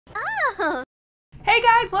Hey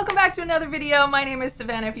guys, welcome back to another video. My name is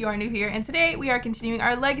Savannah if you are new here, and today we are continuing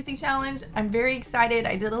our legacy challenge. I'm very excited.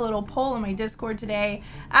 I did a little poll in my Discord today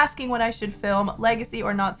asking what I should film, Legacy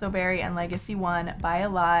or Not So Berry, and Legacy won by a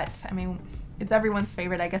lot. I mean, it's everyone's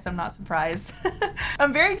favorite. I guess I'm not surprised.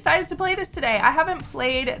 I'm very excited to play this today. I haven't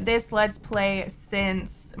played this Let's Play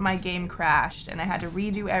since my game crashed and I had to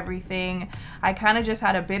redo everything. I kind of just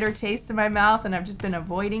had a bitter taste in my mouth and I've just been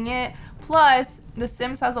avoiding it. Plus, The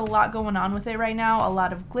Sims has a lot going on with it right now, a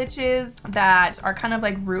lot of glitches that are kind of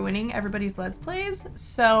like ruining everybody's Let's Plays.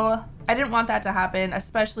 So I didn't want that to happen,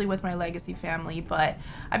 especially with my Legacy family, but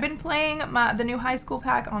I've been playing the new high school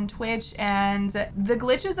pack on Twitch, and the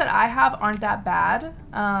glitches that I have aren't that bad.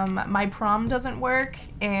 My prom doesn't work,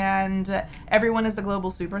 and everyone is a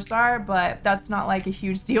global superstar, but that's not like a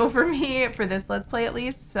huge deal for me for this Let's Play at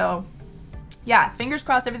least. So yeah, fingers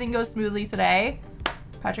crossed everything goes smoothly today.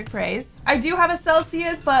 Patrick prays. I do have a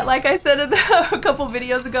Celsius, but like I said in a couple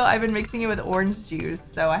videos ago, I've been mixing it with orange juice,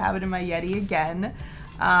 so I have it in my Yeti again.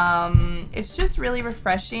 It's just really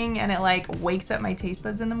refreshing, and it like wakes up my taste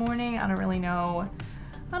buds in the morning. I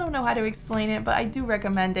don't know how to explain it, but I do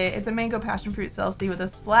recommend it. It's a mango passion fruit Celsius with a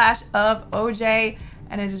splash of OJ,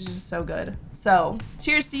 and it is just so good. So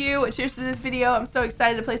cheers to you, cheers to this video. I'm so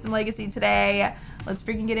excited to play some Legacy today. Let's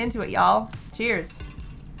freaking get into it, y'all. Cheers.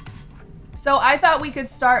 So I thought we could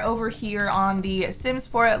start over here on the Sims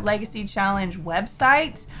 4 Legacy Challenge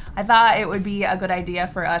website. I thought it would be a good idea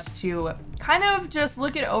for us to kind of just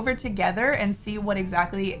look it over together and see what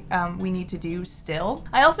exactly we need to do still.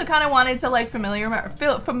 I also kind of wanted to like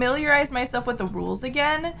familiarize myself with the rules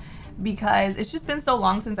again, because it's just been so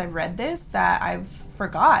long since I've read this that I've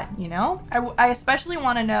forgot, you know? I especially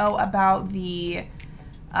want to know about the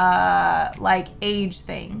like age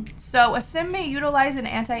thing. So a sim may utilize an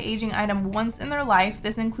anti-aging item once in their life.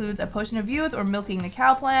 This includes a potion of youth or milking the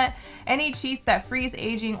cow plant. Any cheats that freeze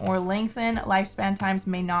aging or lengthen lifespan times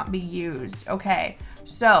may not be used. Okay,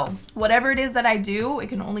 so whatever it is that I do, it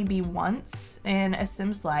can only be once in a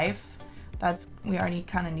sim's life. We already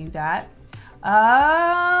kind of knew that.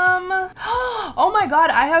 Oh my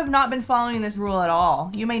god, I have not been following this rule at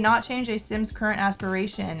all. You may not change a sim's current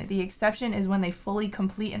aspiration. The exception is when they fully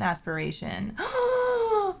complete an aspiration.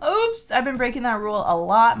 Oops, I've been breaking that rule a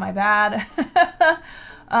lot, my bad.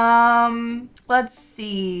 Let's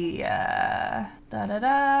see. The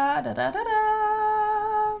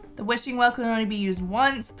wishing well can only be used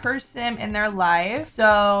once per sim in their life.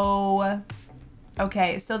 So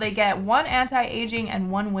okay, so they get one anti-aging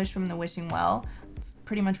and one wish from the wishing well. It's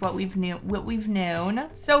pretty much what we've known.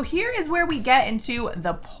 So here is where we get into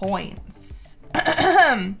the points.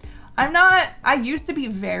 I used to be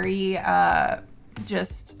very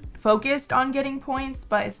just focused on getting points,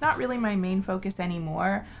 but it's not really my main focus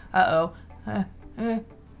anymore. Oh,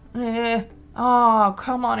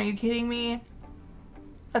 come on, are you kidding me?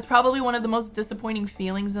 That's probably one of the most disappointing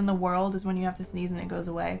feelings in the world, is when you have to sneeze and it goes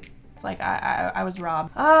away. Like I was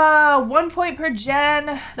robbed. 1 point per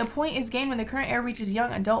gen. The point is gained when the current heir reaches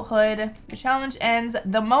young adulthood. The challenge ends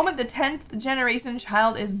the moment the 10th generation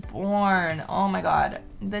child is born. Oh my god.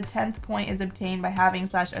 The 10th point is obtained by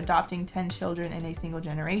having/adopting 10 children in a single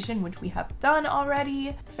generation, which we have done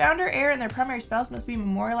already. Founder, heir, and their primary spouse must be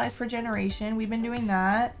memorialized per generation. We've been doing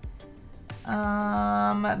that.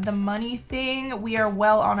 The money thing, we are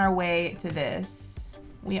well on our way to this.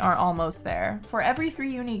 We are almost there. For every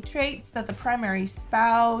 3 unique traits that the primary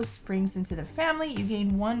spouse brings into the family, you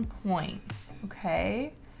gain 1 point.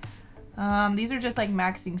 Okay. These are just like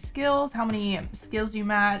maxing skills. How many skills you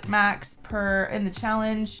max per in the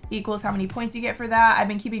challenge equals how many points you get for that. I've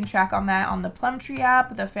been keeping track on that on the Plumtree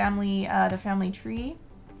app, the family tree.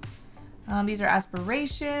 These are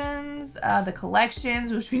aspirations, the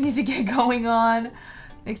collections, which we need to get going on.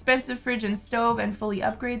 Expensive fridge and stove and fully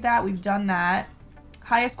upgrade that. We've done that.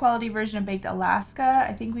 Highest quality version of Baked Alaska.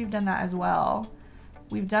 I think we've done that as well.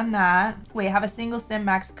 We've done that. Wait, have a single sim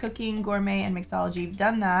max cooking, gourmet, and mixology. We've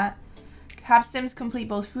done that. Have sims complete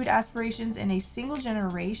both food aspirations in a single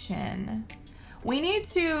generation. We need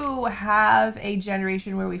to have a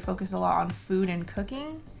generation where we focus a lot on food and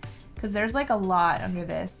cooking, because there's like a lot under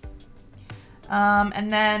this.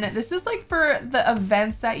 And then this is like for the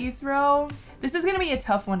events that you throw. This is going to be a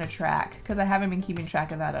tough one to track because I haven't been keeping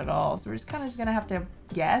track of that at all. So we're just kind of going to have to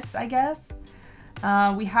guess, I guess.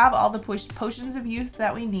 We have all the potions of youth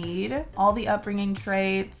that we need. All the upbringing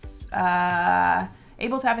traits.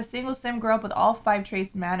 Able to have a single sim grow up with all 5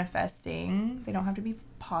 traits manifesting. They don't have to be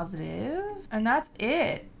positive. And that's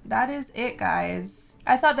it. That is it, guys.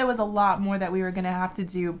 I thought there was a lot more that we were going to have to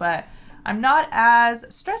do, but I'm not as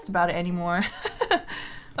stressed about it anymore.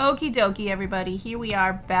 Okie dokie, everybody. Here we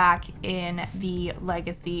are back in the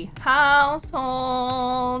Legacy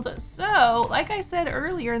household. So, like I said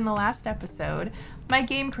earlier in the last episode, my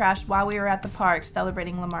game crashed while we were at the park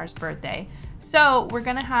celebrating Lamar's birthday. So, we're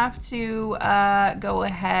gonna have to go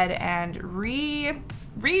ahead and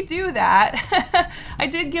redo that. I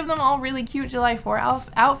did give them all really cute July 4th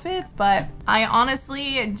outfits, but I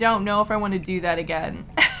honestly don't know if I want to do that again.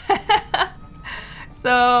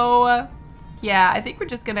 So... yeah, I think we're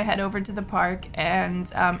just gonna head over to the park and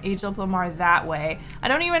age up Lamar that way. I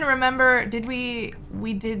don't even remember,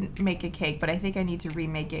 we did make a cake, but I think I need to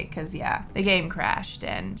remake it because, yeah, the game crashed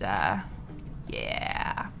and,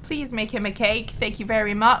 yeah. Please make him a cake, thank you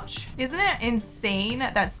very much. Isn't it insane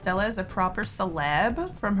that Stella is a proper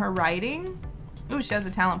celeb from her writing? Ooh, she has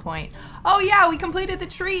a talent point. Oh yeah, we completed the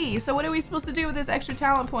tree. So what are we supposed to do with this extra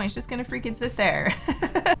talent point? She's just gonna freaking sit there.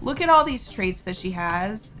 Look at all these traits that she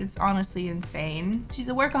has. It's honestly insane. She's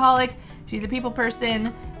a workaholic. She's a people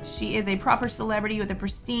person. She is a proper celebrity with a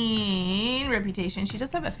pristine reputation. She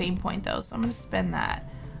does have a fame point though, so I'm gonna spend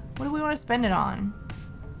that. What do we want to spend it on?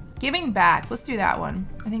 Giving back. Let's do that one.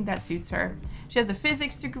 I think that suits her. She has a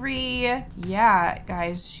physics degree. Yeah,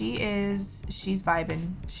 guys, she's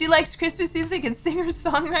vibing. She likes Christmas music and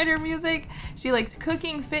singer-songwriter music. She likes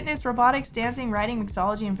cooking, fitness, robotics, dancing, writing,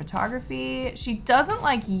 mixology, and photography. She doesn't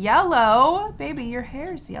like yellow. Baby, your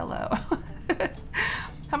hair's yellow.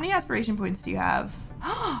 How many aspiration points do you have?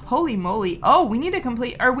 Holy moly. Oh, we need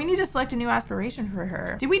to select a new aspiration for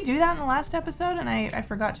her. Did we do that in the last episode and I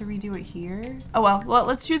forgot to redo it here? Oh well,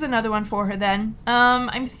 let's choose another one for her then.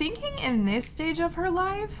 I'm thinking in this stage of her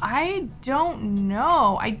life, I don't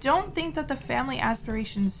know. I don't think that the family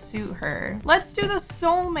aspirations suit her. Let's do the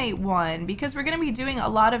soulmate one because we're gonna be doing a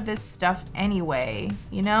lot of this stuff anyway,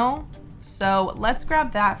 you know? So let's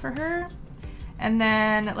grab that for her. And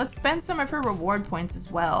then let's spend some of her reward points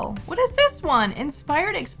as well. What is this one?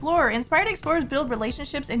 Inspired Explorer. Inspired Explorers build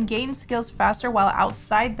relationships and gain skills faster while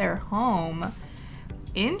outside their home.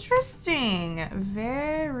 Interesting.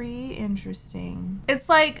 Very interesting. It's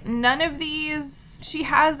like none of these, she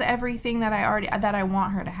has everything that I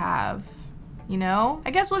want her to have. You know?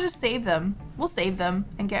 I guess we'll just save them. We'll save them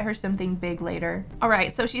and get her something big later. All right,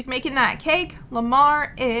 so she's making that cake.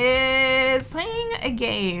 Lamar is playing a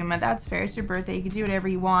game. That's fair, it's your birthday, you can do whatever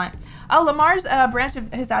you want. Oh, Lamar's branch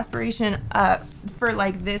of his aspiration for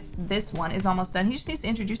like this one is almost done. He just needs to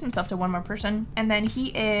introduce himself to one more person. And then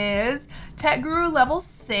he is Tech Guru level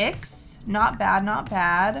 6. Not bad, not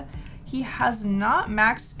bad. He has not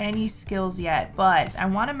maxed any skills yet, but I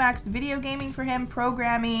want to max video gaming for him,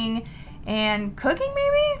 programming, and cooking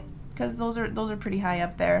maybe? Because those are pretty high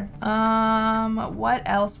up there. What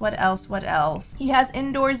else? He has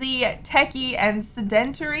indoorsy, techie, and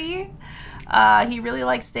sedentary. He really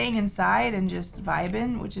likes staying inside and just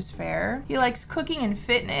vibing, which is fair. He likes cooking and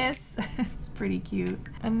fitness. It's pretty cute.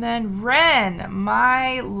 And then Ren,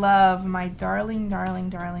 my love, my darling,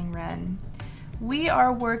 darling, darling Ren. We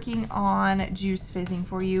are working on juice fizzing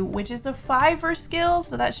for you, which is a 5 skill,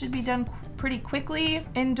 so that should be done pretty quickly.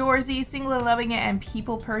 Indoorsy, single and loving it, and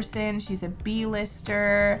people person. She's a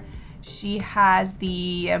B-lister. She has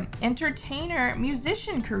the entertainer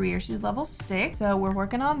musician career. She's level 6, so we're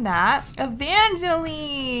working on that.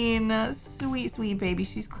 Evangeline, sweet, sweet baby.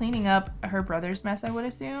 She's cleaning up her brother's mess, I would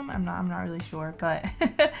assume. I'm not really sure, but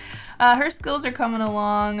her skills are coming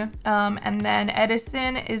along. And then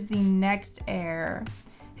Edison is the next heir.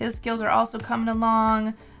 His skills are also coming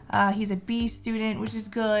along. He's a B student, which is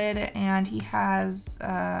good, and he has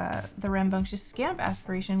the rambunctious scamp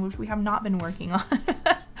aspiration, which we have not been working on.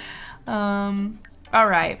 All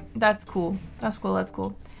right, that's cool. That's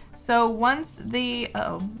cool. So once the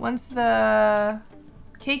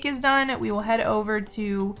cake is done, we will head over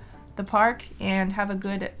to the park and have a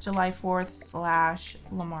good July 4th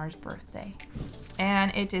 / Lamar's birthday.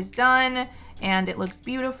 And it is done, and it looks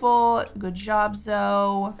beautiful. Good job,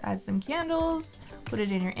 Zoe. Add some candles. Put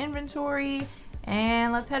it in your inventory,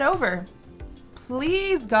 and let's head over.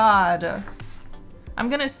 Please, God. I'm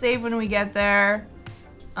gonna save when we get there.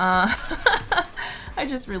 I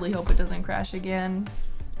just really hope it doesn't crash again.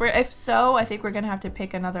 If so, I think we're gonna have to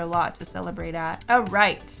pick another lot to celebrate at. All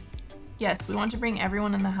right. Yes, we want to bring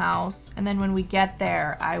everyone in the house, and then when we get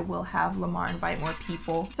there, I will have Lamar invite more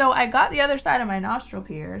people. So I got the other side of my nostril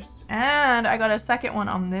pierced, and I got a second one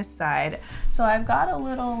on this side. So I've got a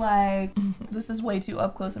little, like, this is way too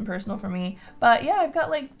up close and personal for me, but yeah, I've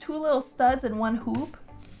got like 2 little studs and 1 hoop.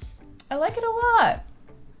 I like it a lot.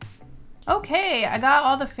 Okay, I got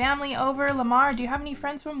all the family over. Lamar, do you have any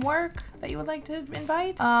friends from work that you would like to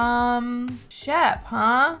invite? Shep,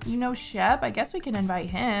 huh? You know Shep? I guess we can invite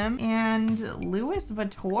him. And Louis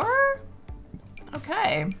Vuittor?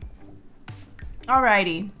 Okay.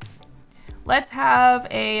 Alrighty. Let's have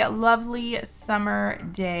a lovely summer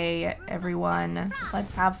day, everyone.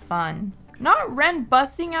 Let's have fun. Not Ren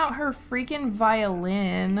busting out her freaking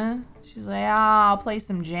violin. She's like, ah, I'll play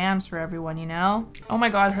some jams for everyone, you know? Oh my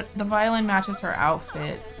god, the violin matches her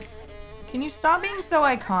outfit. Can you stop being so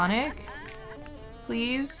iconic?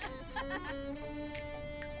 Please?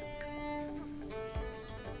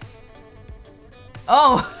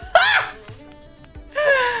 Oh!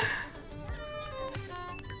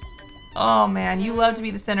 Oh man, you love to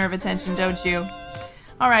be the center of attention, don't you?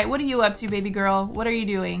 Alright, what are you up to, baby girl? What are you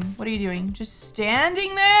doing? What are you doing? Just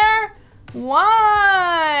standing there?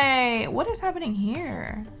 Why? What is happening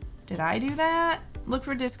here? Did I do that? Look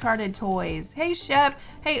for discarded toys. Hey, Shep.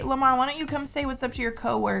 Hey, Lamar, why don't you come say what's up to your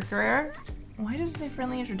coworker? Why does it say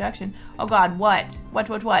friendly introduction? Oh God, what? What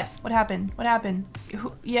happened? What happened?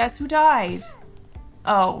 Yes, who died?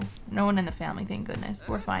 Oh, no one in the family, thank goodness.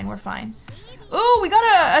 We're fine, we're fine. Ooh, we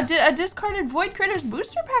got a discarded Void Critters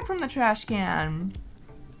booster pack from the trash can.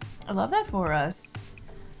 I love that for us.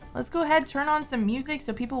 Let's go ahead, turn on some music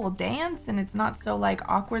so people will dance and it's not so like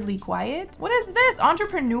awkwardly quiet. What is this?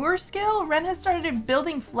 Entrepreneur skill? Ren has started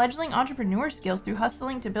building fledgling entrepreneur skills through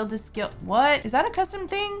hustling to build this skill. What? Is that a custom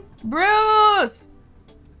thing? Bruce!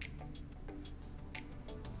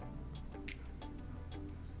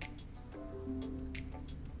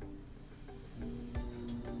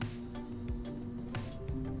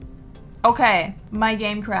 Okay, my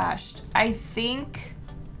game crashed. I think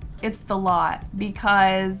it's the lot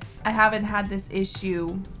because I haven't had this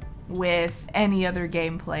issue with any other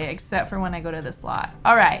gameplay except for when I go to this lot.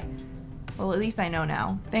 All right. Well, at least I know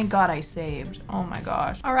now. Thank God I saved. Oh my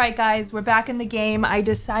gosh. All right, guys, we're back in the game. I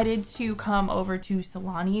decided to come over to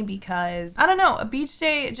Solani because, I don't know, a beach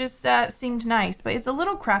day just seemed nice, but it's a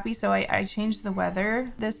little crappy, so I changed the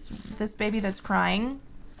weather. This baby that's crying.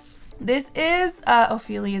 This is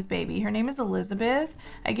Ophelia's baby. Her name is Elizabeth.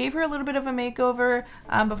 I gave her a little bit of a makeover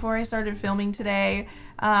before I started filming today.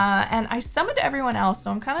 And I summoned everyone else, so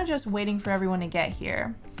I'm kind of just waiting for everyone to get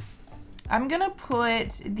here. I'm gonna put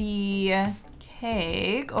the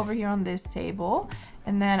cake over here on this table.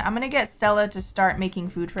 And then I'm gonna get Stella to start making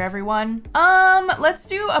food for everyone. Let's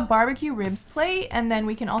do a barbecue ribs plate, and then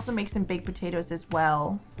we can also make some baked potatoes as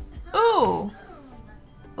well. Ooh!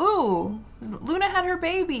 Ooh, Luna had her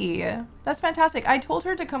baby. That's fantastic. I told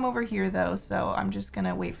her to come over here though, so I'm just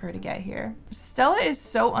gonna wait for her to get here. Stella is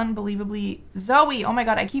so unbelievably... Zoe! Oh my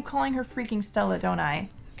god, I keep calling her freaking Stella, don't I?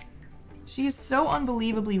 She is so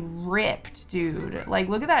unbelievably ripped, dude. Like,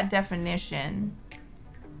 look at that definition.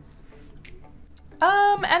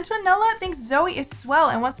 Antonella thinks Zoe is swell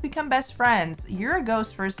and wants to become best friends. You're a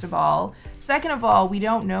ghost, first of all. Second of all, we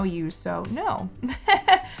don't know you, so no.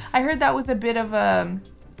 I heard that was a bit of a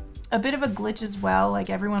glitch as well, like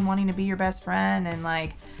everyone wanting to be your best friend and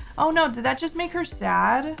like, oh no, did that just make her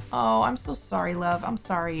sad? Oh, I'm so sorry, love. I'm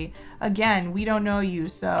sorry. Again, we don't know you,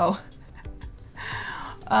 so.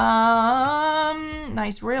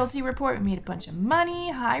 Nice royalty report. We made a bunch of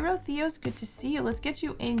money. Hi, Rotheos. Good to see you. Let's get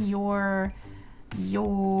you in your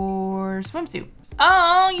swimsuit.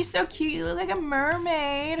 Oh, you're so cute. You look like a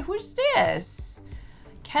mermaid. Who's this?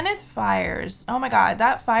 Kenneth Fires. Oh my god,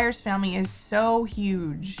 that Fires family is so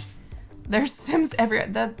huge. There's Sims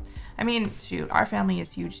everywhere. I mean, shoot, our family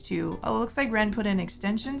is huge too. Oh, it looks like Ren put in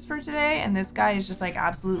extensions for today, and this guy is just like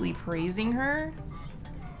absolutely praising her.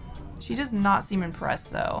 She does not seem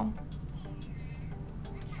impressed though.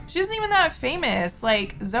 She isn't even that famous.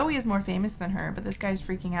 Like, Zoe is more famous than her, but this guy's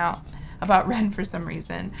freaking out about Ren for some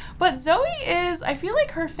reason. But Zoe is, I feel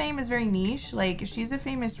like her fame is very niche. Like, she's a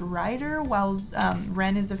famous writer, while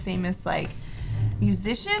Ren is a famous, like,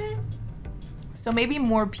 musician. So maybe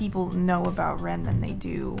more people know about Ren than they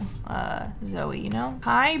do Zoe, you know?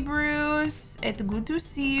 Hi, Bruce. It's good to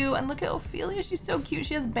see you. And look at Ophelia. She's so cute.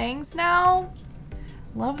 She has bangs now.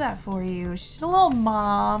 Love that for you. She's a little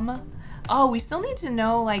mom. Oh, we still need to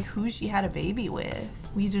know, like, who she had a baby with.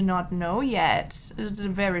 We do not know yet. It's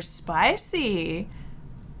very spicy.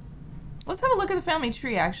 Let's have a look at the family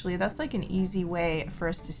tree, actually. That's, like, an easy way for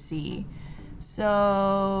us to see.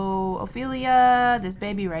 So, Ophelia, this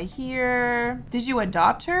baby right here. Did you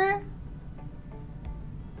adopt her?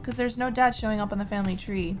 Because there's no dad showing up on the family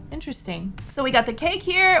tree. Interesting. So we got the cake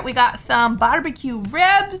here. We got some barbecue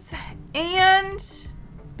ribs and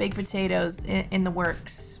baked potatoes in the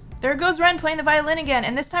works. There goes Ren playing the violin again,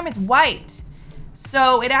 and this time it's white.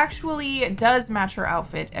 So it actually does match her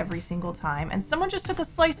outfit every single time. And someone just took a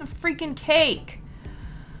slice of freaking cake.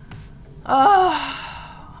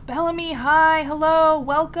 Oh, Bellamy, hi, hello,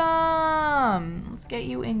 welcome. Let's get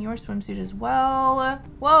you in your swimsuit as well.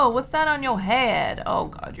 Whoa, what's that on your head? Oh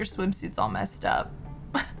God, your swimsuit's all messed up.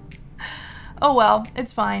 Oh well,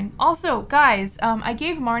 it's fine. Also, guys, I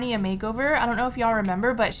gave Marnie a makeover. I don't know if y'all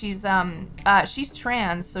remember, but she's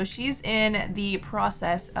trans, so she's in the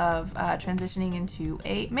process of transitioning into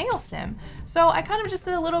a male sim. So I kind of just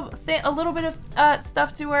did a little bit of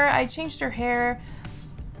stuff to her. I changed her hair,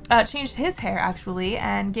 changed his hair actually,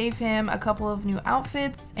 and gave him a couple of new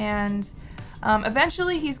outfits. And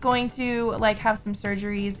eventually he's going to like have some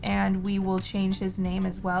surgeries and we will change his name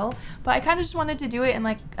as well. But I kind of just wanted to do it in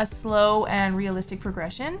like a slow and realistic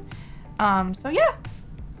progression. So yeah,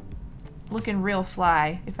 looking real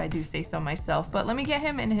fly if I do say so myself. But let me get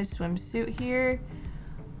him in his swimsuit here.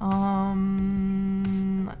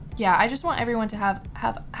 Yeah, I just want everyone to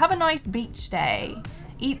have a nice beach day.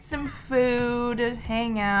 Eat some food,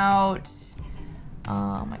 hang out.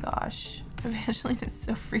 Oh my gosh. Evangeline is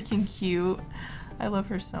so freaking cute. I love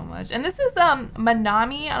her so much. And this is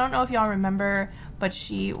Manami. I don't know if y'all remember, but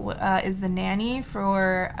she is the nanny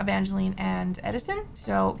for Evangeline and Edison.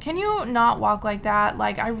 So can you not walk like that?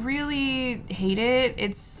 Like, I really hate it.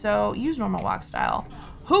 It's so, use normal walk style.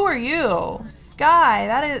 Who are you? Sky.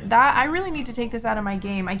 That I really need to take this out of my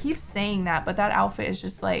game. I keep saying that, but that outfit is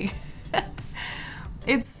just like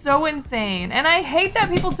it's so insane. And I hate that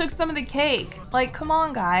people took some of the cake. Like, come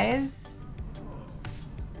on, guys.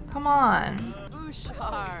 Come on.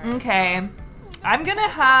 Okay. I'm gonna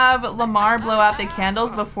have Lamar blow out the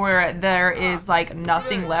candles before there is like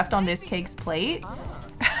nothing left on this cake's plate.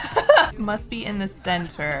 Must be in the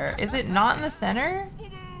center. Is it not in the center?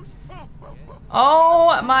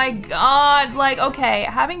 Oh my God. Like, okay,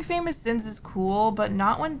 having famous Sims is cool, but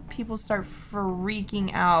not when people start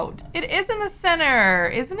freaking out. It is in the center,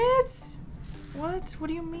 isn't it? What? What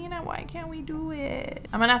do you mean? Why can't we do it?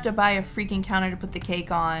 I'm gonna have to buy a freaking counter to put the cake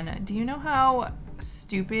on. Do you know how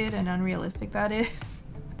stupid and unrealistic that is?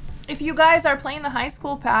 If you guys are playing the high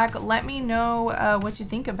school pack, let me know what you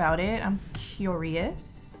think about it. I'm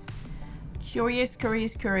curious. Curious.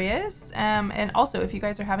 And also, if you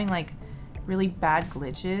guys are having like really bad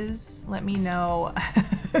glitches, let me know.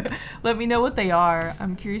 Let me know what they are.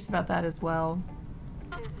 I'm curious about that as well.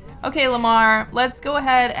 Okay, Lamar, let's go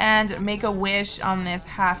ahead and make a wish on this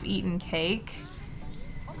half-eaten cake.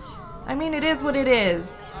 I mean, it is what it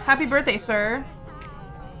is. Happy birthday, sir.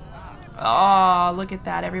 Oh, look at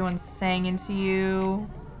that. Everyone's singing to you.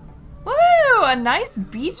 Woo! A nice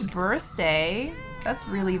beach birthday. That's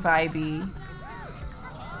really vibey.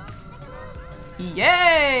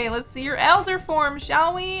 Yay! Let's see your elder form,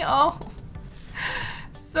 shall we? Oh.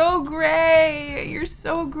 So gray. You're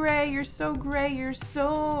so gray. You're so gray. You're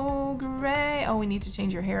so gray. Oh, we need to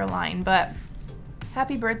change your hairline, but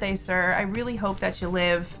happy birthday, sir. I really hope that you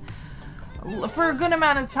live for a good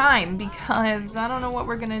amount of time because I don't know what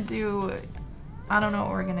we're gonna do. I don't know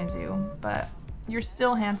what we're gonna do, but you're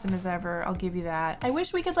still handsome as ever. I'll give you that. I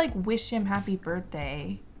wish we could like wish him happy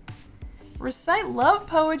birthday. Recite love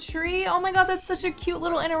poetry. Oh my God, that's such a cute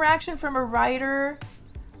little interaction from a writer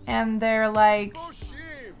and they're like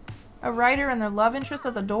a writer and their love interest.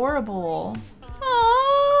 That's adorable.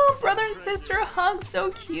 Oh, brother and sister hug, so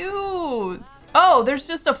cute. Oh, there's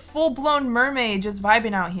just a full-blown mermaid just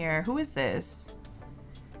vibing out here. Who is this?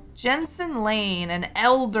 Jensen Lane, an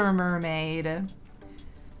elder mermaid.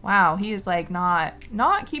 Wow, he is like not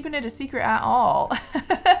keeping it a secret at all.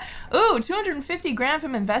 Ooh, 250 grand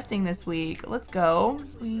from investing this week. Let's go.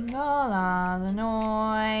 We go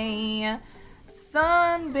Illinois.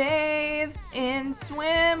 Sunbathe in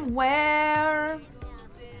swimwear.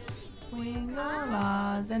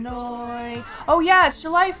 Illinois. Oh yeah, it's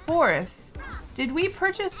July 4th. Did we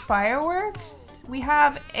purchase fireworks? We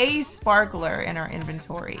have a sparkler in our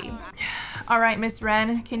inventory. All right, Miss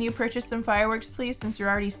Wren, can you purchase some fireworks, please, since you're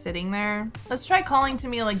already sitting there? Let's try calling to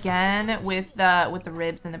meal again with the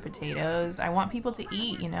ribs and the potatoes. I want people to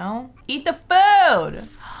eat, you know? Eat the food!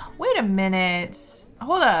 Wait a minute.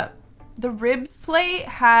 Hold up. The ribs plate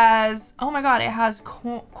has, oh my God, it has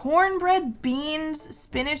cornbread, beans,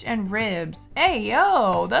 spinach, and ribs. Hey,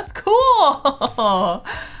 yo, that's cool. I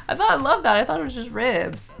love that. I thought it was just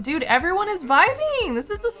ribs. Dude, everyone is vibing.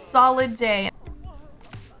 This is a solid day.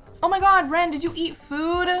 Oh my God, Ren, did you eat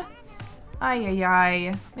food?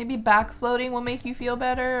 Ay. Maybe back floating will make you feel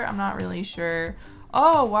better. I'm not really sure.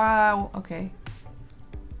 Oh, wow. Okay.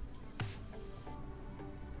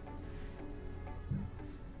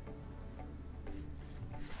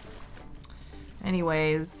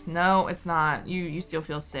 Anyways, no, it's not. You still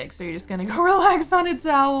feel sick, so you're just gonna go relax on a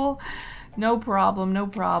towel. No problem, no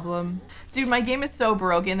problem. Dude, my game is so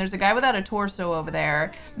broken. There's a guy without a torso over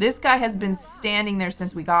there. This guy has been standing there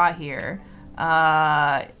since we got here.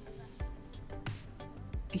 Yeah,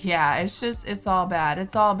 it's all bad.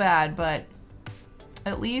 It's all bad, but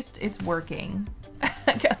at least it's working.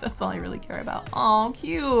 I guess that's all I really care about. Oh,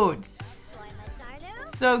 cute.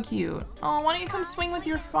 So cute. Oh, why don't you come swing with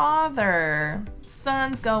your father?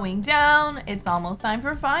 Sun's going down. It's almost time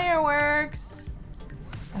for fireworks.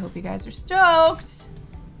 I hope you guys are stoked.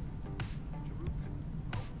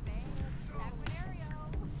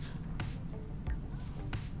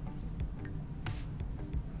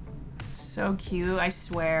 So cute, I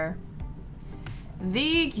swear.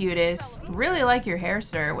 The cutest. Really like your hair,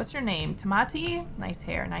 sir. What's your name? Tamati? Nice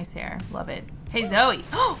hair, nice hair. Love it. Hey, Zoe.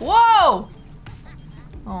 Whoa!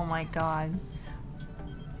 Oh my god.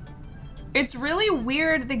 It's really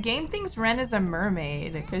weird. The game thinks Ren is a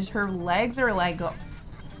mermaid because her legs are like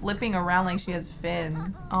flipping around like she has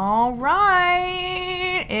fins. All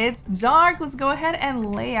right, it's dark. Let's go ahead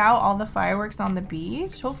and lay out all the fireworks on the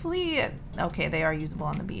beach. Hopefully, okay, they are usable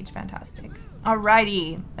on the beach. Fantastic.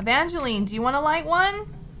 Alrighty, Evangeline, do you want to light one?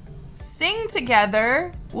 Sing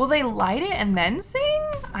together. Will they light it and then sing?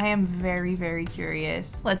 I am very, very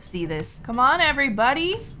curious. Let's see this. Come on,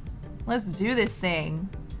 everybody. Let's do this thing.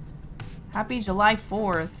 Happy July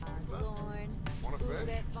 4th.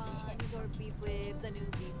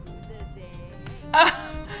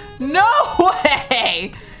 No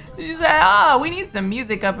way! She said, oh, we need some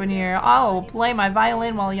music up in here. I'll play my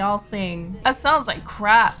violin while y'all sing. That sounds like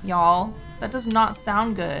crap, y'all. That does not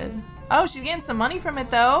sound good. Oh, she's getting some money from it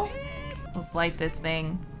though. Let's light this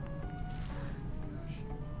thing.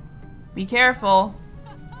 Be careful.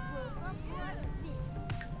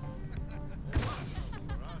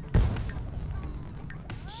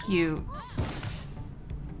 Cute.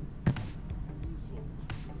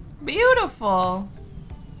 Beautiful.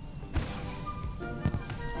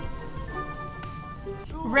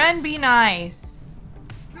 Ren, be nice.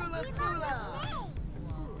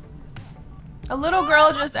 A little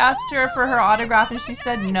girl just asked her for her autograph and she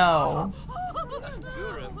said no.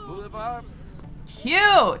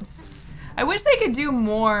 Cute. I wish they could do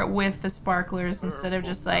more with the sparklers instead of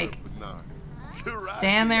just like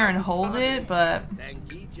stand there and hold it, but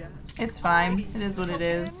it's fine. It is what it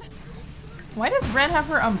is. Why does Ren have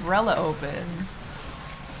her umbrella open?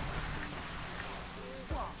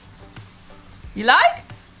 You like?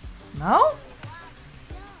 No?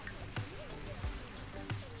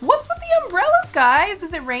 What's with the umbrellas, guys?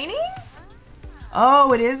 Is it raining?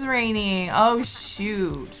 Oh, it is raining. Oh,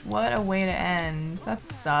 shoot. What a way to end. That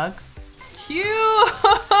sucks. Cute!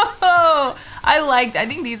 I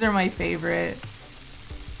think these are my favorite.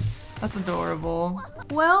 That's adorable.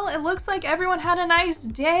 Well, it looks like everyone had a nice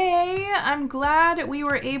day. I'm glad we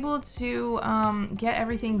were able to get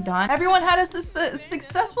everything done. Everyone had a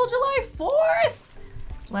successful July 4th.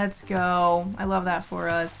 Let's go. I love that for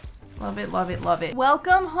us. Love it, love it, love it.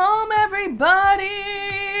 Welcome home, everybody.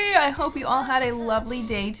 I hope you all had a lovely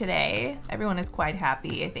day today. Everyone is quite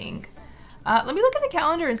happy, I think. Let me look at the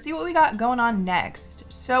calendar and see what we got going on next.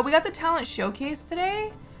 So we got the talent showcase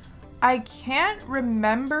today. I can't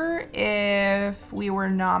remember if we were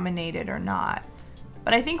nominated or not,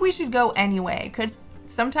 but I think we should go anyway, because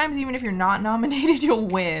sometimes even if you're not nominated, you'll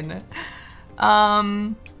win.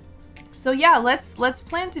 So yeah, let's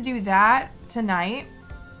plan to do that tonight.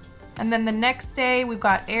 And then the next day we've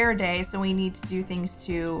got Air Day, so we need to do things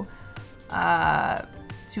to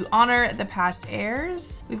honor the past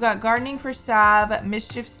heirs. We've got Gardening for Sav,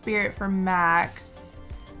 Mischief Spirit for Max,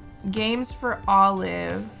 Games for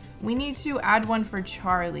Olive. We need to add one for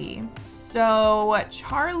Charlie. So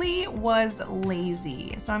Charlie was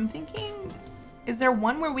lazy. So I'm thinking, is there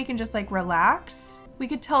one where we can just like relax? We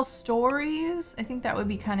could tell stories. I think that would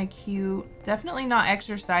be kind of cute. Definitely not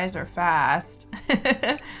exercise or fast.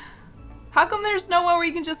 How come there's no one where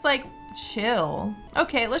you can just like chill?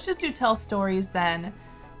 Okay, let's just do tell stories then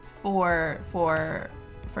for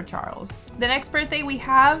Charles. The next birthday we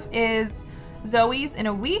have is Zoe's in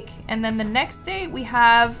a week, and then the next day we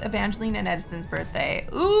have Evangeline and Edison's birthday.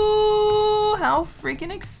 Ooh, how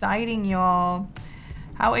freaking exciting, y'all.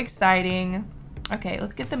 How exciting. Okay,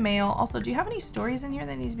 let's get the mail. Also, do you have any stories in here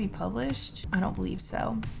that need to be published? I don't believe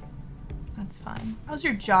so. That's fine. How's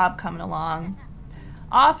your job coming along?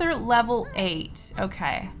 Author level 8.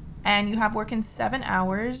 Okay. And you have work in 7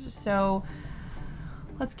 hours, so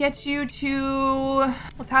Let's get you to,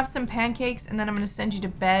 let's have some pancakes and then I'm gonna send you to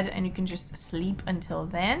bed and you can just sleep until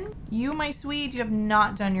then. You, my sweet, you have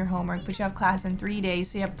not done your homework, but you have class in 3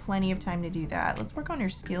 days, so you have plenty of time to do that. Let's work on your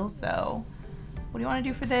skills though. What do you wanna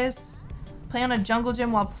do for this? Play on a jungle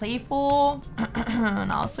gym while playful.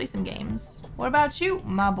 Now let's play some games. What about you,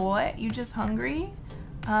 my boy? You just hungry?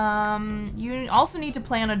 You also need to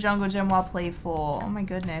play on a jungle gym while playful. Oh my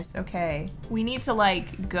goodness. Okay. We need to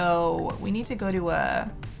like go. We need to go to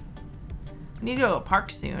a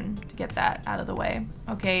park soon to get that out of the way.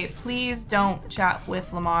 Okay, please don't chat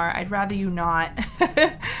with Lamar. I'd rather you not.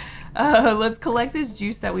 Let's collect this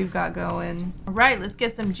juice that we've got going. All right, let's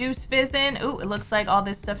get some juice fizzing. Ooh, it looks like all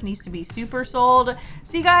this stuff needs to be super sold.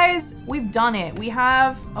 See guys, we've done it. We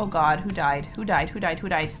have, oh God, who died? Who died? Who died? Who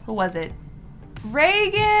died? Who was it?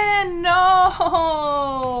 Reagan, no!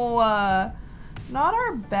 Not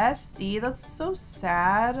our bestie. That's so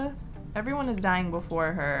sad. Everyone is dying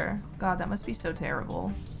before her. God, that must be so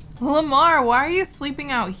terrible. Lamar, why are you sleeping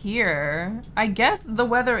out here? I guess the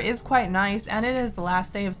weather is quite nice and it is the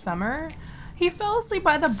last day of summer. He fell asleep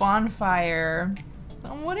by the bonfire.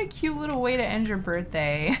 Oh, what a cute little way to end your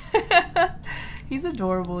birthday. He's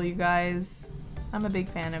adorable, you guys. I'm a big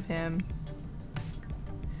fan of him.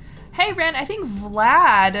 Hey Ren, I think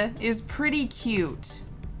Vlad is pretty cute.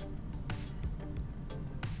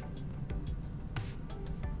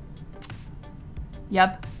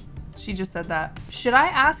 Yep, she just said that. Should I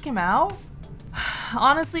ask him out?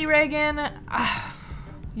 Honestly, Reagan,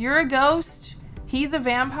 you're a ghost. He's a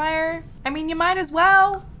vampire. I mean, you might as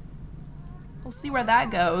well. We'll see where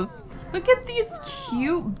that goes. Look at these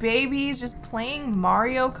cute babies just playing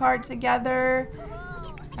Mario Kart together.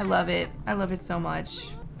 I love it. I love it so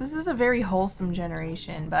much. This is a very wholesome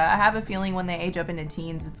generation, but I have a feeling when they age up into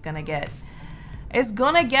teens, it's gonna get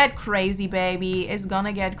crazy, baby. It's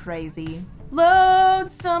gonna get crazy. Load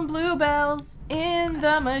some bluebells in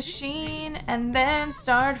the machine and then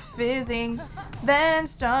start fizzing. Then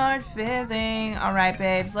start fizzing. All right,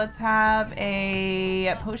 babes, let's have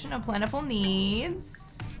a potion of plentiful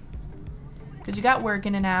needs. Because you got work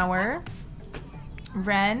in an hour.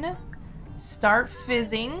 Ren, start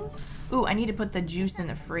fizzing. Ooh, I need to put the juice in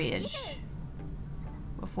the fridge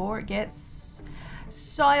before it gets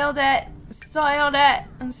soiled it.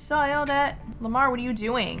 Lamar, what are you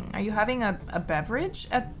doing? Are you having a beverage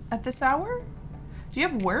at this hour? Do you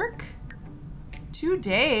have work? 2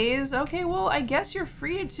 days? Okay, well, I guess you're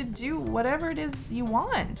free to do whatever it is you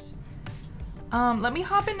want. Let me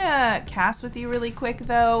hop into cast with you really quick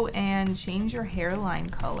though and change your hairline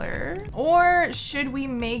color. Or should we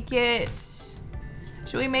make it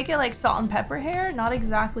like salt and pepper hair? Not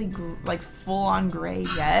exactly like full on gray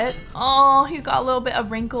yet. Oh, he's got a little bit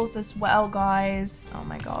of wrinkles as well, guys. Oh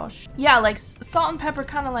my gosh. Yeah, like salt and pepper,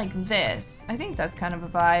 kind of like this. I think that's kind of a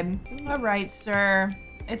vibe. All right, sir.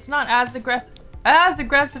 It's not as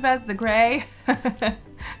aggressive as the gray.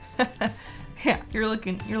 Yeah, you're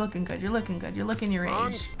looking good. You're looking good. You're looking your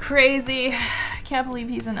age. Crazy. Can't believe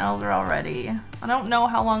he's an elder already. I don't know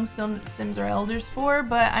how long Sims are elders for,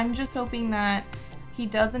 but I'm just hoping that he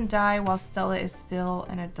doesn't die while Stella is still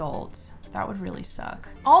an adult. That would really suck.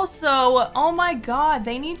 Also, oh my God,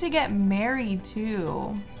 they need to get married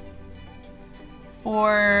too.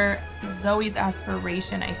 For Zoe's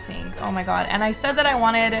aspiration, I think. Oh my God. And I said that I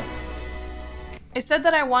wanted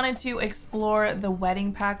to explore the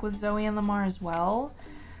wedding pack with Zoe and Lamar as well.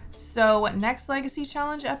 So next Legacy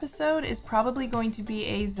Challenge episode is probably going to be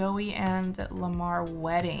a Zoe and Lamar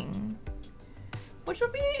wedding, which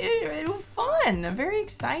would be fun, very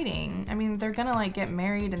exciting. I mean, they're gonna like get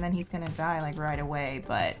married and then he's gonna die like right away,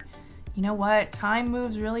 but you know what? Time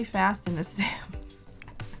moves really fast in The Sims.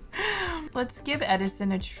 Let's give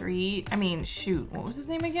Edison a treat. I mean, shoot, what was his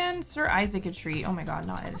name again? Sir Isaac a treat. Oh my God,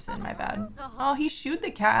 not Edison, my bad. Oh, he shooed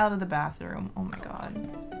the cat out of the bathroom. Oh my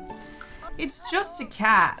God. It's just a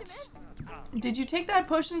cat. Did you take that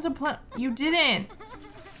potion to plant? You didn't.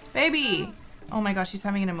 Baby. Oh my gosh, she's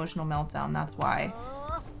having an emotional meltdown. That's why.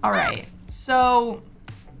 All right, so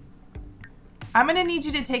I'm gonna need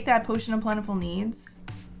you to take that potion of plentiful needs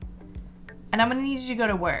and I'm gonna need you to go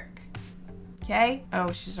to work. Okay?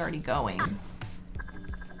 Oh, she's already going.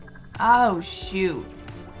 Oh, shoot.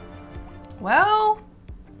 Well,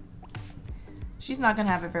 she's not gonna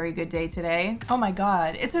have a very good day today. Oh my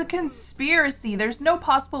God, it's a conspiracy. There's no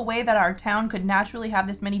possible way that our town could naturally have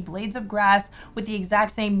this many blades of grass with the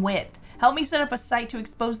exact same width. Help me set up a site to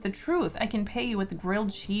expose the truth. I can pay you with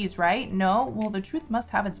grilled cheese, right? No? Well, the truth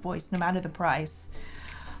must have its voice, no matter the price.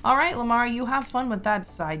 All right, Lamar, you have fun with that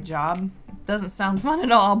side job. Doesn't sound fun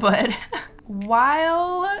at all, but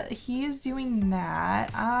while he is doing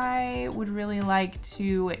that, I would really like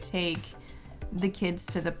to take the kids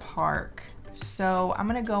to the park. So I'm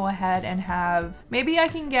gonna go ahead and have, maybe I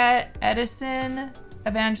can get Edison,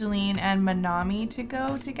 Evangeline, and Manami to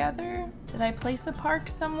go together. Did I place a park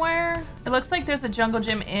somewhere? It looks like there's a jungle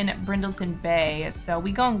gym in Brindleton Bay, so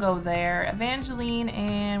we gonna go there. Evangeline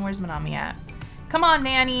and where's Manami at? Come on,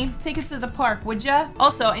 Nanny, take us to the park, would ya?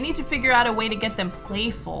 Also, I need to figure out a way to get them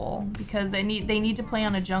playful because they need to play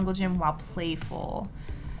on a jungle gym while playful.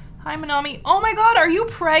 Hi, Manami. Oh my God, are you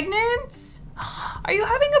pregnant? Are you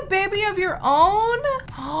having a baby of your own?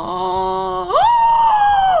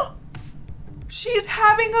 She's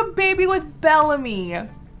having a baby with Bellamy.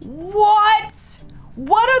 What?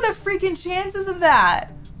 What are the freaking chances of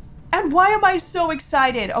that? And why am I so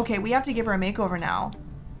excited? Okay, we have to give her a makeover now.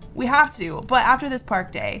 We have to, but after this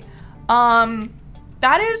park day.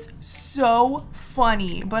 That is so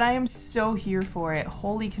funny, but I am so here for it.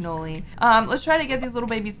 Holy cannoli. Let's try to get these little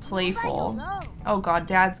babies playful. Oh God,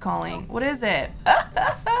 Dad's calling. What is it?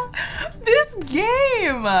 This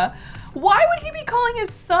game. Why would he be calling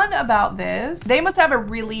his son about this? They must have a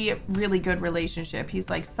really, really good relationship. He's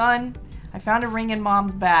like, son, I found a ring in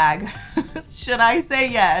Mom's bag. Should I say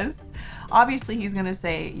yes? Obviously, he's gonna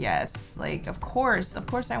say yes. Like, of course I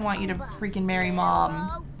want you to freaking marry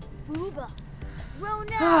Mom.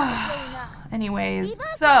 Anyways,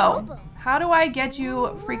 so how do I get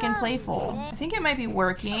you freaking playful? I think it might be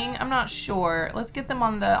working. I'm not sure. Let's get them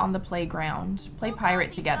on the playground. Play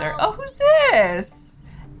pirate together. Oh, who's this?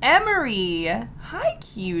 Emery. Hi,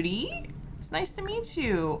 cutie. It's nice to meet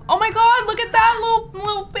you. Oh my God, look at that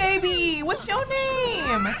little baby. What's your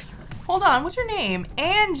name? Hold on, what's your name?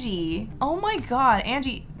 Angie. Oh my God,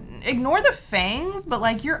 Angie. Ignore the fangs, but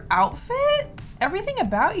like your outfit? Everything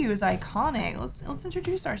about you is iconic. Let's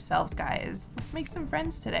introduce ourselves, guys. Let's make some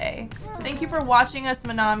friends today. Thank you for watching us,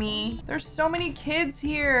 Manami. There's so many kids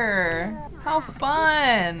here. How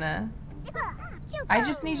fun. I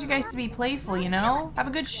just need you guys to be playful, you know? Have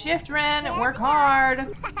a good shift, Ren. Work hard.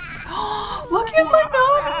 Look at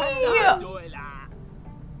Manami.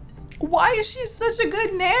 Why is she such a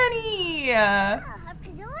good nanny?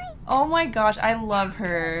 Oh my gosh, I love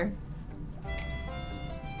her.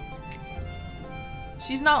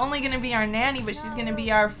 She's not only gonna be our nanny, but she's gonna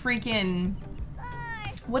be our freaking...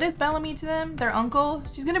 What is Bellamy to them? Their uncle?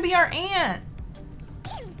 She's gonna be our aunt.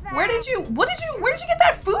 Where did you get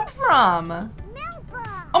that food from?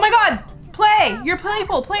 Oh my God! Play! You're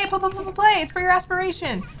playful! Play! Play! It's for your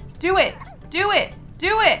aspiration! Do it! Do it!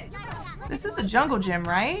 Do it! This is a jungle gym,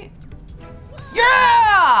 right?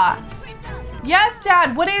 Yeah! Yes,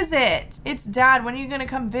 Dad! What is it? It's Dad. When are you gonna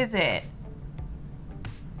come visit?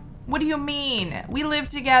 What do you mean? We live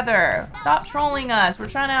together. Stop trolling us. We're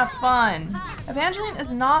trying to have fun. Evangeline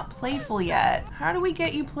is not playful yet. How do we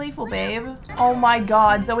get you playful, babe? Oh my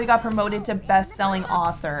God, Zoe got promoted to best-selling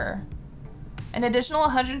author. An additional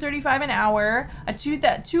 $135 an hour, a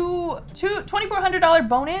 $2,400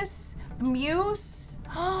 bonus, Muse.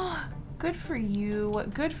 Good for you.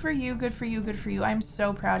 Good for you. Good for you. Good for you. I'm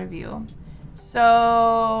so proud of you.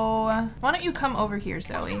 So, why don't you come over here,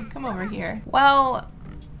 Zoe? Come over here. Well,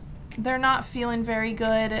 they're not feeling very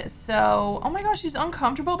good, so... Oh my gosh, she's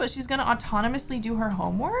uncomfortable, but she's gonna autonomously do her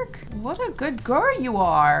homework? What a good girl you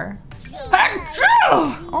are.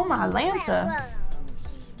 Oh my Lanta.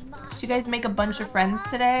 Did you guys make a bunch of friends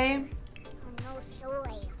today?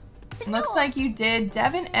 Looks like you did.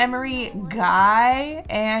 Devin, Emery, Guy,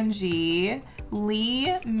 Angie,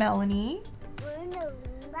 Lee, Melanie.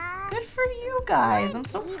 Good for you guys. I'm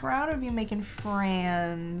so proud of you making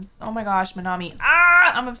friends. Oh my gosh, Manami.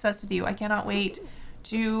 Ah, I'm obsessed with you. I cannot wait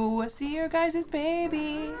to see your guys'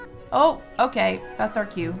 baby. Oh, okay. That's our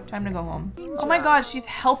cue. Time to go home. Oh my God, she's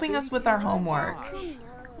helping us with our homework.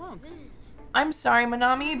 I'm sorry,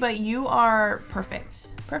 Manami, but you are perfect.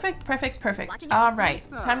 Perfect, perfect, perfect. All right,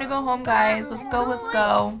 time to go home, guys. Let's go, let's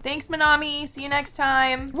go. Thanks, Manami. See you next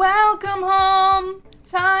time. Welcome home.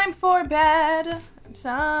 Time for bed.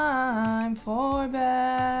 Time for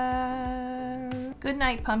bed. Good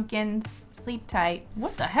night, pumpkins. Sleep tight.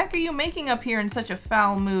 What the heck are you making up here in such a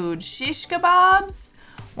foul mood? Shish kebabs?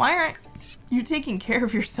 Why aren't you taking care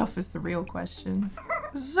of yourself is the real question.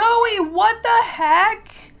 Zoe, what the heck?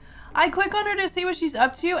 I click on her to see what she's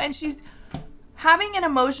up to, and she's having an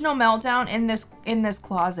emotional meltdown in this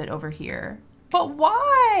closet over here. But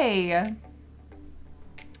why?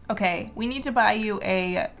 Okay, we need to buy you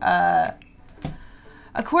a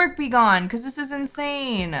quirk be gone, because this is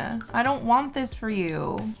insane. I don't want this for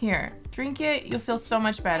you. Here, drink it. You'll feel so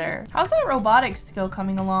much better. How's that robotics skill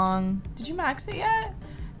coming along? Did you max it yet?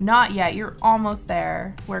 Not yet. You're almost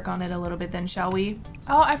there. Work on it a little bit then, shall we?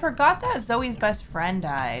 Oh, I forgot that Zoe's best friend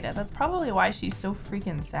died. That's probably why she's so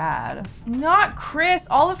freaking sad. Not Chris.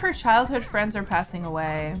 All of her childhood friends are passing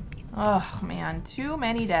away. Oh, man. Too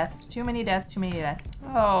many deaths. Too many deaths. Too many deaths.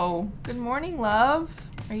 Oh, good morning, love.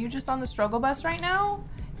 Are you just on the struggle bus right now?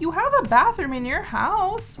 You have a bathroom in your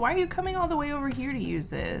house. Why are you coming all the way over here to use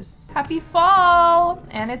this? Happy fall!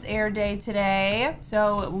 And it's air day today.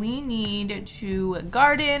 So we need to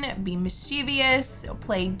garden, be mischievous,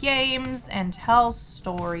 play games, and tell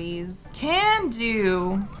stories. Can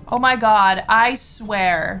do. Oh my God, I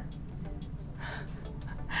swear.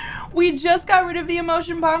 We just got rid of the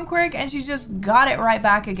emotion bomb quirk and she just got it right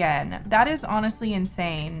back again. That is honestly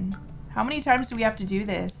insane. How many times do we have to do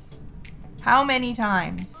this? How many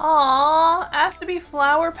times? Aww, asked to be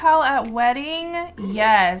flower pal at wedding?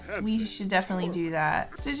 Yes, we should definitely do that.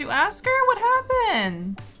 Did you ask her? What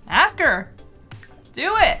happened? Ask her.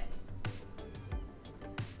 Do it.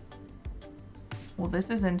 Well, this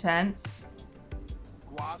is intense.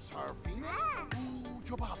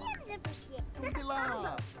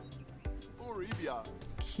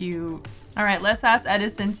 Cute. All right, let's ask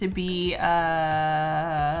Edison to be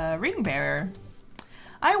a ring bearer.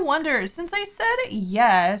 I wonder, since I said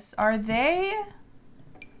yes, are they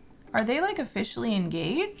like officially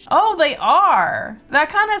engaged? Oh, they are. That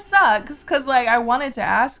kind of sucks because like I wanted to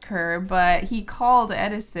ask her, but he called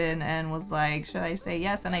Edison and was like, should I say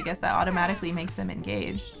yes? And I guess that automatically makes them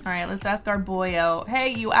engaged. All right, let's ask our boyo. Hey,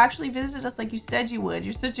 you actually visited us like you said you would.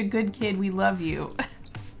 You're such a good kid. We love you.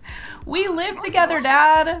 We live together,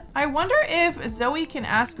 Dad. I wonder if Zoe can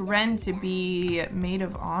ask Ren to be maid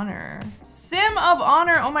of honor. Sim of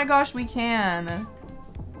honor. Oh my gosh, we can.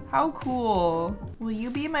 How cool. Will you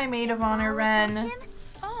be my maid of honor, Ren?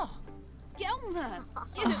 Oh,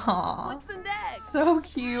 what's the next? So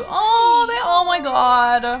cute. Oh my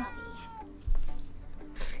God.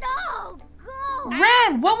 No, go.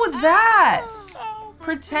 Ren, what was that?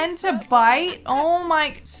 Pretend to bite? Oh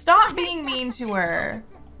my, stop being mean to her.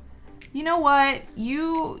 You know what?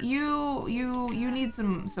 You need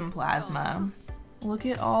some plasma. Look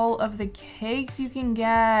at all of the cakes you can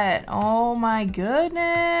get. Oh my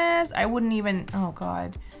goodness. I wouldn't even, oh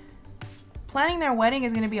God. Planning their wedding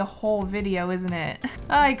is gonna be a whole video, isn't it?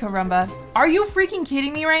 Ay, caramba. Are you freaking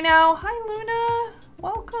kidding me right now? Hi, Luna.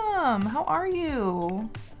 Welcome. How are you?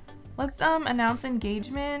 Let's announce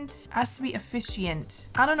engagement. Has to be efficient.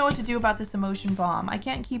 I don't know what to do about this emotion bomb. I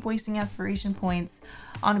can't keep wasting aspiration points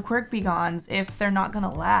on quirk begons if they're not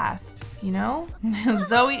gonna last, you know?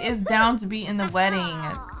 Zoe is down to be in the wedding.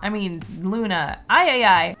 I mean, Luna.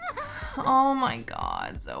 Ay. Oh my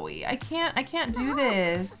God, Zoe. I can't do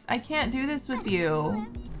this. I can't do this with you.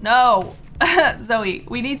 No. Zoe,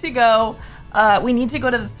 we need to go. We need to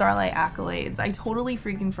go to the Starlight Accolades. I totally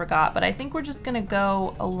freaking forgot, but I think we're just gonna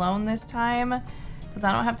go alone this time because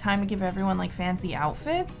I don't have time to give everyone like fancy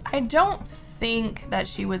outfits. I don't think that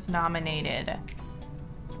she was nominated,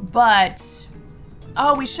 but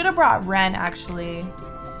oh, we should have brought Ren actually.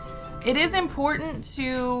 It is important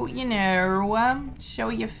to, you know, show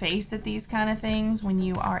your face at these kind of things when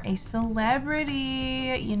you are a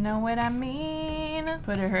celebrity. You know what I mean?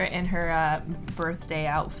 Put her in her birthday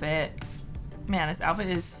outfit. Man, this outfit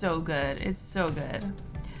is so good. It's so good.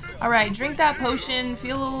 All right, drink that potion.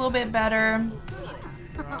 Feel a little bit better.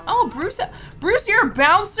 Oh, Bruce, you're a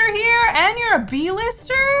bouncer here and you're a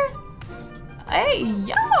B-lister? Hey,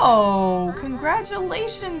 yo,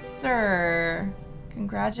 congratulations, sir.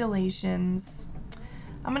 Congratulations.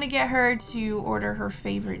 I'm gonna get her to order her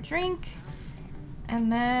favorite drink and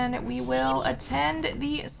then we will attend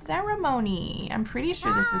the ceremony. I'm pretty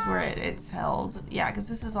sure this is where it's held. Yeah, because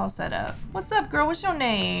this is all set up. What's up, girl? What's your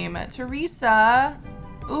name? Teresa.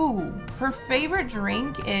 Ooh, her favorite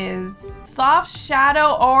drink is Soft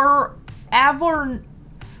Shadow or Avoralino.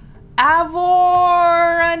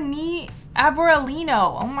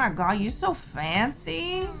 Oh my God, you're so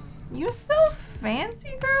fancy. You're so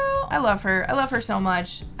fancy, girl. I love her. I love her so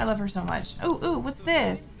much. I love her so much. Ooh, what's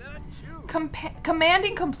this?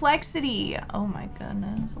 Commanding complexity. Oh my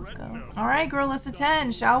goodness, let's go. All right, girl, let's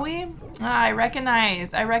attend, shall we? I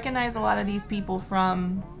recognize a lot of these people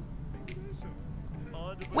from...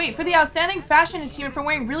 Wait, for the outstanding fashion achievement for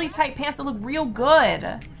wearing really tight pants that look real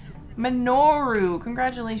good. Minoru,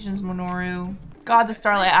 congratulations, Minoru. God, the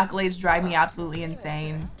Starlight Accolades drive me absolutely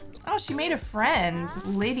insane. Oh, she made a friend,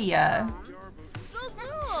 Lydia.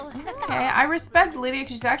 Okay, I respect Lydia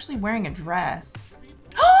because she's actually wearing a dress.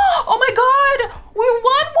 Oh my God! We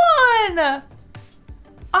won one!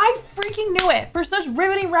 I freaking knew it! For such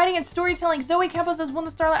riveting writing and storytelling, Zoe Campos has won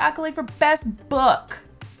the Starlight Accolade for Best Book.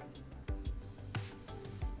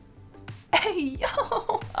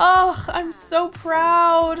 Yo. Oh, I'm so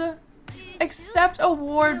proud. Accept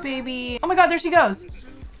award, baby. Oh my God, there she goes.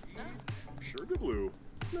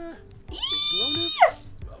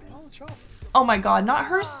 Oh my God, not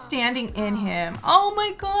her standing in him. Oh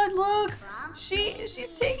my God, look. She's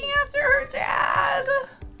taking after her dad.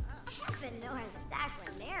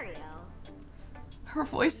 Her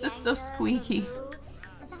voice is so squeaky.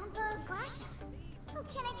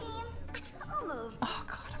 Oh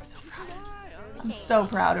God, I'm so proud of her. I'm so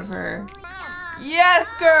proud of her.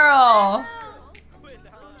 Yes, girl!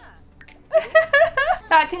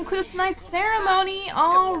 That concludes tonight's ceremony.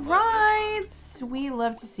 All right. We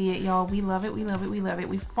love to see it, y'all. We love it, we love it, we love it.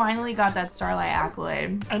 We finally got that Starlight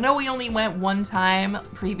accolade. I know we only went one time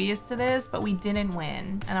previous to this, but we didn't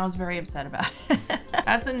win, and I was very upset about it.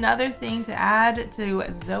 That's another thing to add to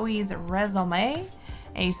Zoe's resume.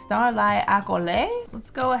 A Starlight accolade. Let's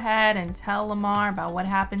go ahead and tell Lamar about what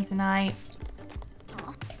happened tonight.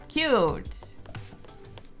 Cute.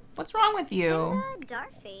 What's wrong with you?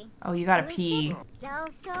 Oh, you gotta pee. Del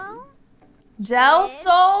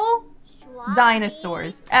Sol?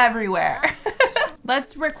 Dinosaurs everywhere.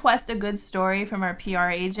 Let's request a good story from our PR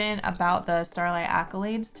agent about the Starlight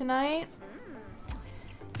accolades tonight.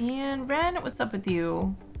 And Ren, what's up with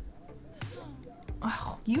you?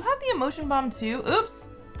 Oh, you have the emotion bomb too? Oops.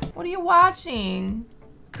 What are you watching?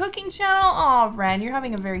 Cooking channel? Oh, Ren, you're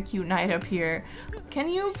having a very cute night up here. Can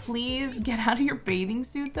you please get out of your bathing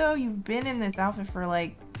suit though? You've been in this outfit for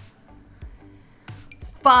like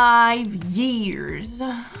 5 years.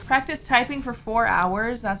 Practice typing for 4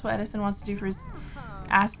 hours. That's what Edison wants to do for his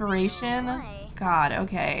aspiration. God,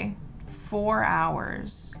 okay. 4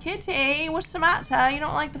 hours. Kitty, what's the matter? You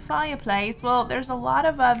don't like the fireplace? Well, there's a lot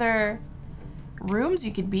of other rooms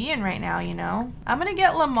you could be in right now, you know. I'm gonna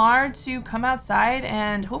get Lamar to come outside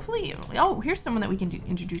and hopefully, oh, here's someone that we can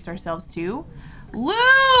introduce ourselves to. Lou!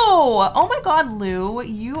 Oh my God, Lou,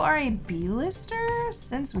 you are a B-lister?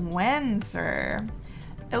 Since when, sir?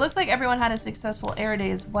 It looks like everyone had a successful air day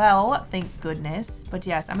as well, thank goodness. But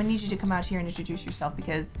yes, I'm gonna need you to come out here and introduce yourself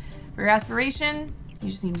because for your aspiration, you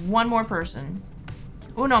just need one more person.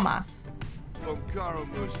 Uno más.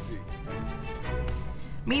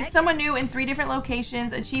 Meet someone new in 3 different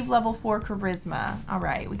locations, achieve level 4 charisma. All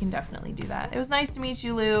right, we can definitely do that. It was nice to meet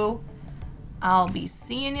you, Lou. I'll be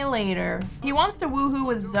seeing you later. He wants to woohoo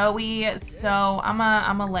with Zoe, so I'm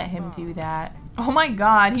gonna let him do that. Oh my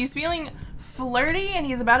God, he's feeling flirty and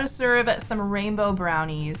he's about to serve some rainbow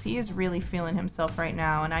brownies. He is really feeling himself right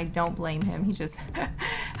now and I don't blame him. He just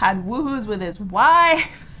had woohoos with his wife.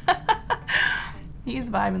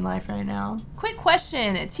 He's vibing life right now. Quick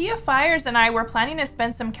question, Tia Fires and I were planning to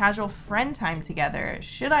spend some casual friend time together.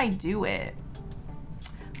 Should I do it?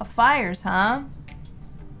 A Fires, huh?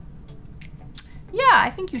 Yeah,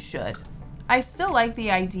 I think you should. I still like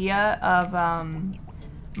the idea of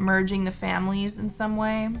merging the families in some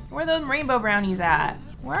way. Where are those rainbow brownies at?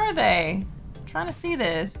 Where are they? I'm trying to see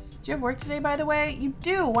this. Do you have work today, by the way? You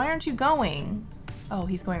do. Why aren't you going? Oh,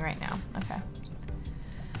 he's going right now. Okay.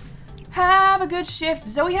 Have a good shift.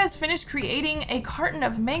 Zoe has finished creating a carton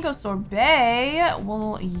of mango sorbet.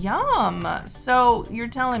 Well, yum. So you're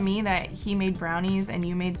telling me that he made brownies and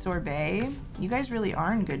you made sorbet? You guys really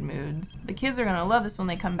are in good moods. The kids are gonna love this when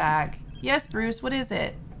they come back. Yes, Bruce, what is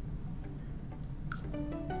it?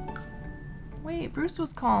 Wait, Bruce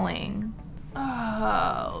was calling.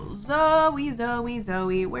 Oh, Zoe, Zoe,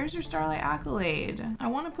 Zoe. Where's your Starlight accolade? I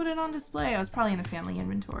want to put it on display. I was probably in the family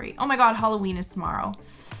inventory. Oh my God, Halloween is tomorrow.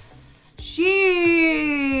 Sheeps.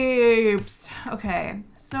 Okay,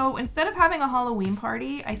 so instead of having a Halloween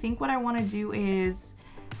party, I think what I want to do is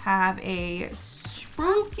have a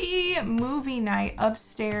spooky movie night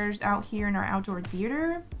upstairs out here in our outdoor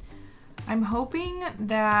theater. I'm hoping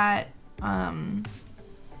that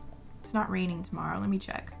it's not raining tomorrow. Let me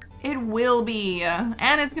check. It will be,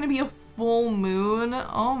 and it's gonna be a full moon.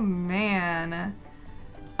 Oh man.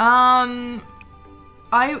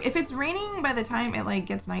 If it's raining by the time it like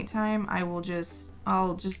gets nighttime, I'll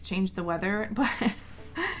just change the weather. But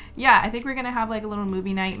yeah, I think we're gonna have like a little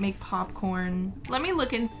movie night, make popcorn. Let me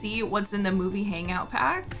look and see what's in the movie hangout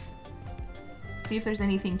pack. See if there's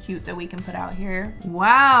anything cute that we can put out here.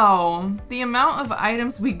 Wow, the amount of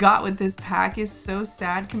items we got with this pack is so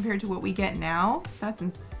sad compared to what we get now. That's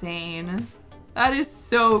insane. That is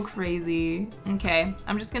so crazy. Okay,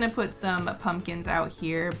 I'm just gonna put some pumpkins out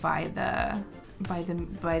here by the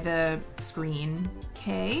screen.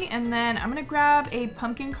 Okay, and then I'm gonna grab a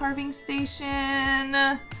pumpkin carving station.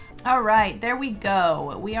 All right, there we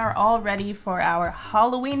go. We are all ready for our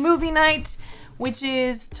Halloween movie night, which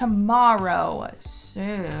is tomorrow.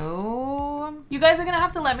 So them. You guys are gonna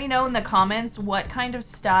have to let me know in the comments what kind of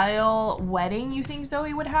style wedding you think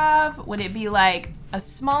Zoe would have. Would it be like a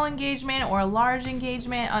small engagement or a large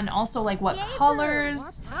engagement? And also like what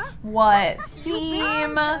colors, what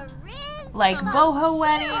theme, like boho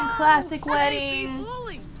wedding, classic wedding.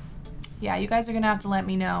 Yeah, you guys are gonna have to let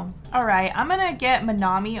me know. All right, I'm gonna get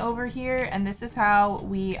Manami over here, and this is how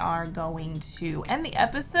we are going to end the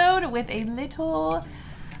episode with a little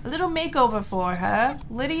makeover for her.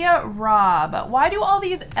 Lydia Robb. Why do all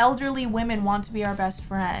these elderly women want to be our best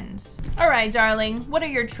friend? All right, darling, what are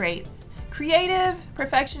your traits? Creative,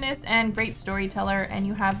 perfectionist, and great storyteller, and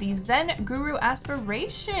you have the Zen Guru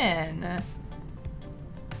aspiration.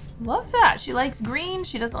 Love that. She likes green.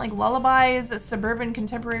 She doesn't like lullabies, suburban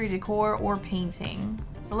contemporary decor, or painting.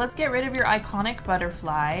 So let's get rid of your iconic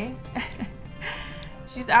butterfly.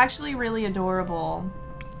 She's actually really adorable.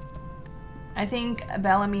 I think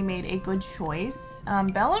Bellamy made a good choice.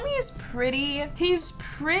 Bellamy is pretty. He's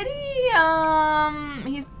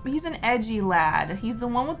an edgy lad. He's the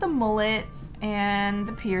one with the mullet and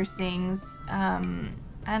the piercings. And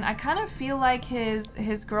I kind of feel like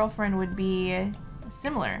his girlfriend would be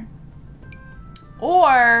similar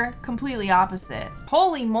or completely opposite.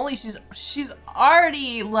 Holy moly, she's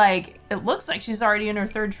already like, it looks like she's already in her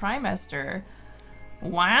 3rd trimester.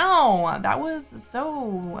 Wow, that was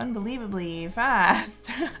so unbelievably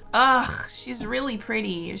fast. Ugh, she's really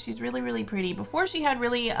pretty. She's really pretty. Before she had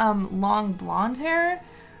really long blonde hair,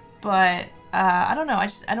 but I don't know.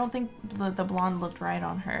 I don't think the blonde looked right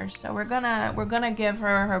on her. So we're gonna give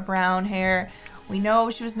her her brown hair. We know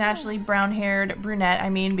she was naturally brown-haired brunette, I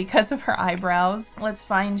mean, because of her eyebrows. Let's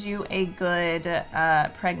find you a good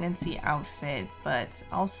pregnancy outfit, but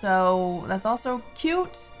also, that's also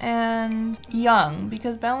cute and young,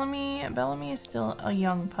 because Bellamy is still a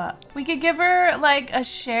young pup. We could give her like a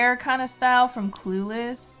Cher kind of style from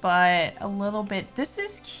Clueless, but a little bit, this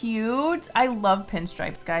is cute. I love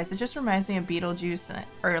pinstripes, guys. It just reminds me of Beetlejuice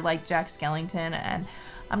or like Jack Skellington, and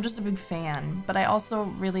I'm just a big fan, but I also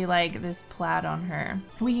really like this plaid on her.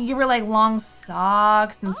 We can give her like long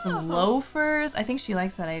socks and some loafers. I think she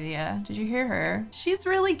likes that idea. Did you hear her? She's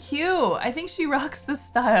really cute. I think she rocks the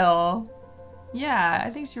style. Yeah, I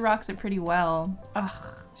think she rocks it pretty well.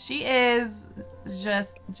 Ugh, she is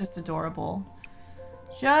just adorable.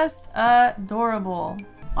 Just adorable.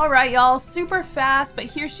 All right, y'all, super fast, but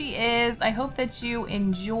here she is. I hope that you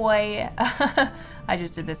enjoy. I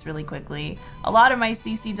just did this really quickly. A lot of my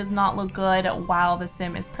CC does not look good while the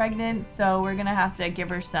sim is pregnant, so we're gonna have to give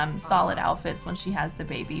her some solid outfits when she has the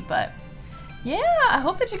baby. But yeah, I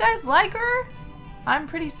hope that you guys like her. I'm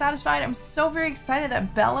pretty satisfied. I'm so very excited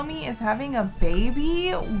that Bellamy is having a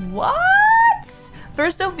baby. What?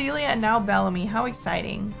 First Ophelia and now Bellamy. How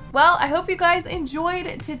exciting. Well, I hope you guys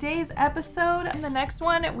enjoyed today's episode. In the next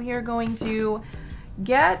one, we are going to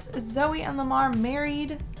get Zoe and Lamar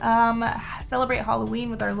married, celebrate Halloween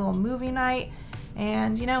with our little movie night,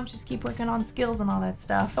 and, you know, just keep working on skills and all that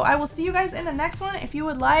stuff. So I will see you guys in the next one. If you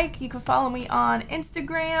would like, you can follow me on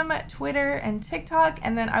Instagram, Twitter, and TikTok,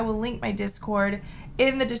 and then I will link my Discord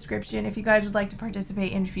in the description if you guys would like to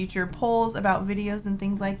participate in future polls about videos and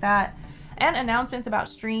things like that, and announcements about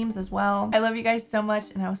streams as well. I love you guys so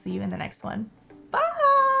much, and I will see you in the next one. Bye!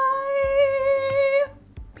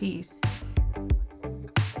 Peace.